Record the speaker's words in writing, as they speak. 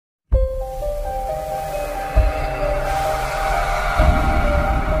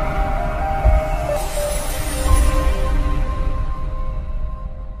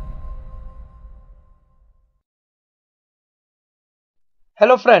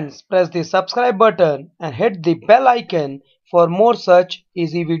Hello friends, press the subscribe button and hit the bell icon for more such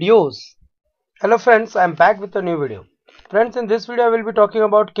easy videos. Hello friends, I am back with a new video. Friends, in this video I will be talking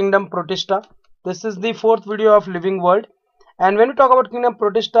about kingdom Protista. This is the fourth video of living world. And when we talk about kingdom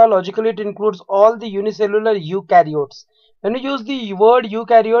Protista, logically it includes all the unicellular eukaryotes. When we use the word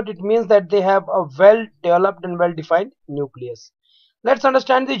eukaryote, it means that they have a well developed and well defined nucleus. Let's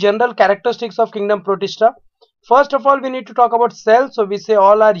understand the general characteristics of kingdom Protista. First of all, we need to talk about cells. So we say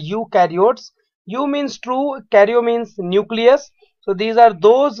all are eukaryotes. Eu means true, karyo means nucleus. So these are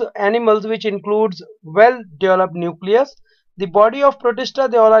those animals which includes well developed nucleus. The body of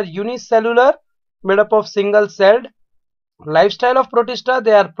Protista, they all are unicellular, made up of single celled. Lifestyle of Protista,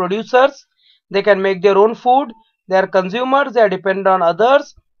 they are producers. They can make their own food. They are consumers. They are dependent on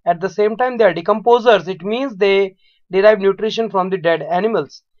others. At the same time, they are decomposers. It means they derive nutrition from the dead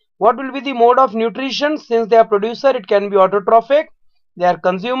animals. What will be the mode of nutrition? Since they are producer, it can be autotrophic. They are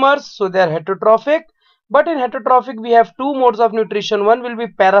consumers, so they are heterotrophic. But in heterotrophic, we have two modes of nutrition. One will be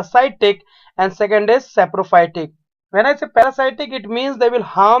parasitic and second is saprophytic. When I say parasitic, it means they will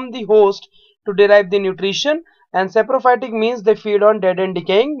harm the host to derive the nutrition, and saprophytic means they feed on dead and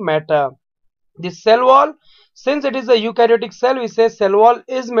decaying matter. The cell wall, since it is a eukaryotic cell, we say cell wall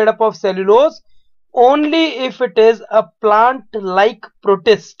is made up of cellulose only if it is a plant-like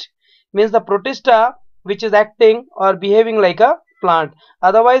protist. Means the protista which is acting or behaving like a plant.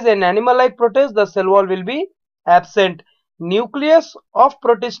 Otherwise, an animal-like protist, the cell wall will be absent. Nucleus of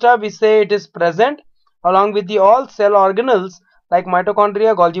protista, we say it is present along with the all cell organelles like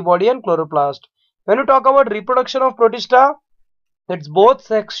mitochondria, Golgi body and chloroplast. When we talk about reproduction of Protista, it's both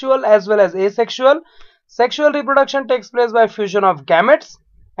sexual as well as asexual. Sexual reproduction takes place by fusion of gametes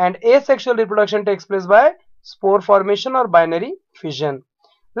and asexual reproduction takes place by spore formation or binary fission.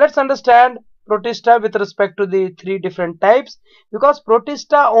 Let's understand Protista with respect to the three different types, because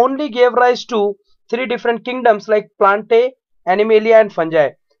Protista only gave rise to three different kingdoms like Plantae, Animalia and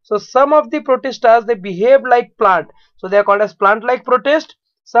Fungi. So some of the Protistas, they behave like plant, so they are called as plant-like protist.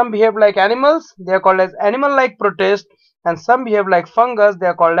 Some behave like animals, they are called as animal-like protist, and some behave like fungus, they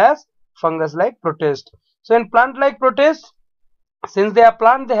are called as fungus-like protist. So in plant-like protist, since they are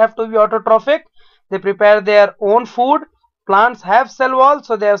plant, they have to be autotrophic. They prepare their own food. Plants have cell wall,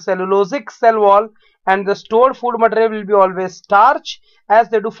 so they have cellulosic cell wall, and the stored food material will be always starch as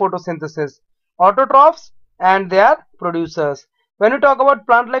they do photosynthesis. Autotrophs, and they are producers. When we talk about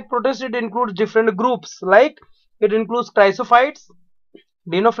plant-like protist, it includes different groups, like it includes chrysophytes,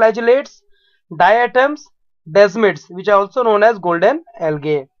 dinoflagellates, diatoms, desmids, which are also known as golden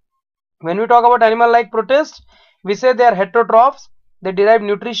algae. When we talk about animal-like protists, we say they are heterotrophs. They derive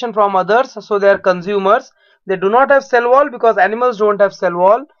nutrition from others, so they are consumers. They do not have cell wall because animals don't have cell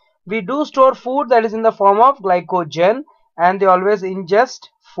wall. We do store food that is in the form of glycogen, and they always ingest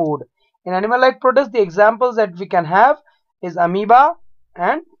food. In animal-like protists, the examples that we can have is amoeba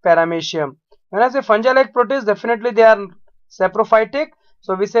and paramecium. When I say fungi-like protists, definitely they are saprophytic.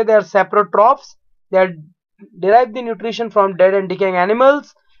 So we say they are saprotrophs. They are derive the nutrition from dead and decaying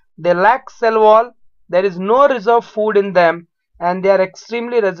animals. They lack cell wall. There is no reserve food in them, and they are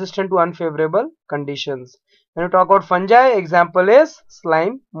extremely resistant to unfavorable conditions. When we talk about fungi, example is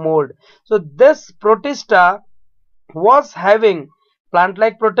slime mold. So this Protista was having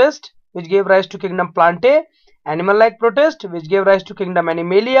plant-like protist, which gave rise to kingdom Plantae, animal-like protist, which gave rise to kingdom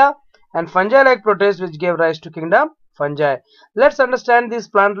Animalia, and fungi-like protist, which gave rise to kingdom Fungi. Let's understand these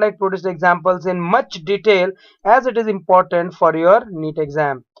plant-like protist examples in much detail, as it is important for your NEET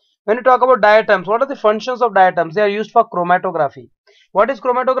exam. When you talk about diatoms, what are the functions of diatoms? They are used for chromatography. What is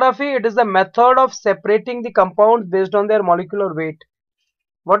chromatography? It is the method of separating the compounds based on their molecular weight.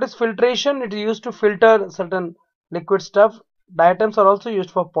 What is filtration? It is used to filter certain liquid stuff. Diatoms are also used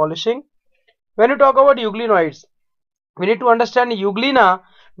for polishing. When you talk about euglenoids, we need to understand euglena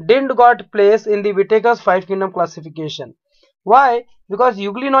didn't got place in the Whittaker's 5 kingdom classification. Why? Because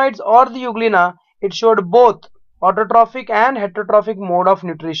euglenoids or the euglena, it showed both autotrophic and heterotrophic mode of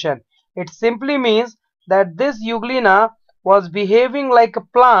nutrition. It simply means that this euglena was behaving like a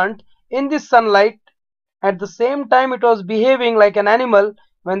plant in the sunlight. At the same time, it was behaving like an animal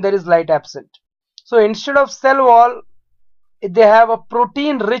when there is light absent. So instead of cell wall, they have a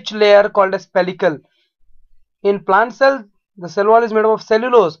protein rich layer called as pellicle. In plant cells, the cell wall is made up of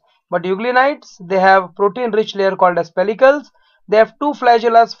cellulose, but euglenites, they have protein rich layer called as pellicles. They have two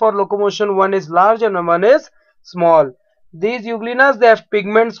flagellas for locomotion, one is large and one is small. These euglenas, they have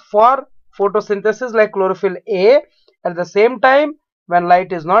pigments for photosynthesis like chlorophyll A. At the same time, when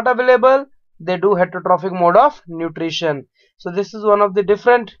light is not available, they do heterotrophic mode of nutrition. So this is one of the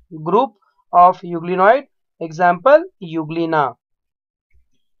different group of euglenoid. Example, euglena.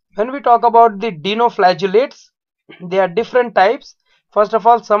 When we talk about the dinoflagellates, they are different types. First of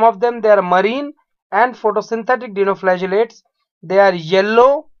all, some of them they are marine and photosynthetic dinoflagellates. They are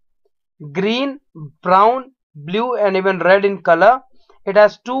yellow, green, brown, blue and even red in color. It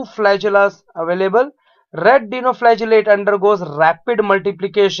has two flagellas available. Red dinoflagellate undergoes rapid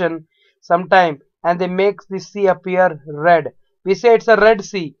multiplication sometime and they make the sea appear red. We say it's a red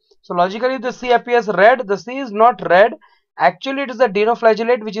sea. So logically the sea appears red. The sea is not red. Actually it is a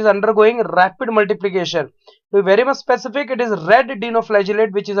dinoflagellate which is undergoing rapid multiplication. To be very much specific, it is red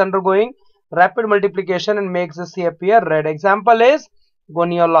dinoflagellate which is undergoing rapid multiplication and makes the sea appear red. Example is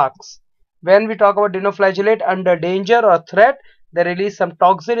goniolox. When we talk about dinoflagellate under danger or threat, they release some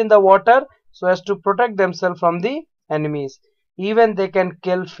toxin in the water so as to protect themselves from the enemies. Even they can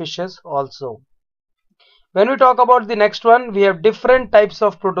kill fishes also. When we talk about the next one, we have different types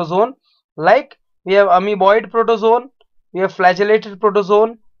of protozoan. Like we have amoeboid protozoan, we have flagellated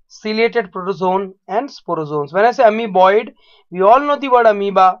protozoan, ciliated protozoan and sporozoans. When I say amoeboid, we all know the word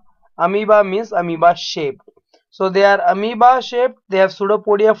amoeba. Amoeba means amoeba shaped. So they are amoeba shaped, they have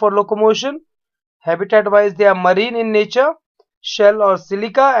pseudopodia for locomotion. Habitat wise they are marine in nature, shell or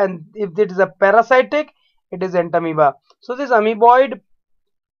silica, and if it is a parasitic, it is entamoeba. So this amoeboid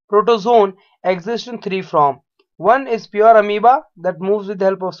protozoan exists in three forms. One is pure amoeba that moves with the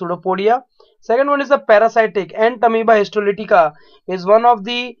help of pseudopodia. Second one is a parasitic. Entamoeba histolytica is one of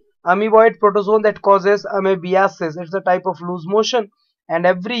the amoeboid protozoan that causes amoebiasis. It's a type of loose motion, and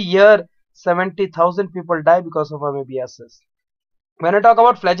every year 70,000 people die because of amoebiasis. When I talk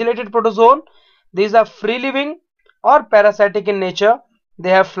about flagellated protozoan, these are free living or parasitic in nature. They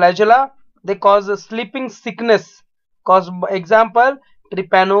have flagella. They cause a sleeping sickness. Cause example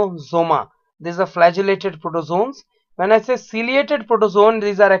trypanosoma. These are flagellated protozoans. When I say ciliated protozoan,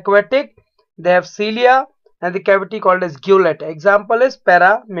 these are aquatic. They have cilia and the cavity called as gullet. Example is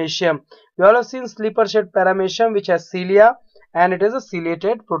paramecium. You all have seen sleeper shaped paramecium which has cilia and it is a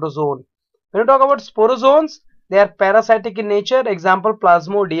ciliated protozoan. When you talk about sporozoans, they are parasitic in nature. Example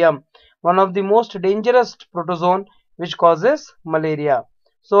plasmodium, one of the most dangerous protozoan which causes malaria.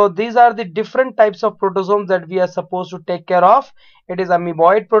 So these are the different types of protozoans that we are supposed to take care of. It is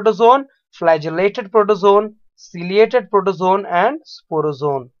amoeboid protozoan, flagellated protozoan, ciliated protozoan and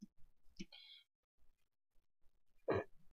sporozoan.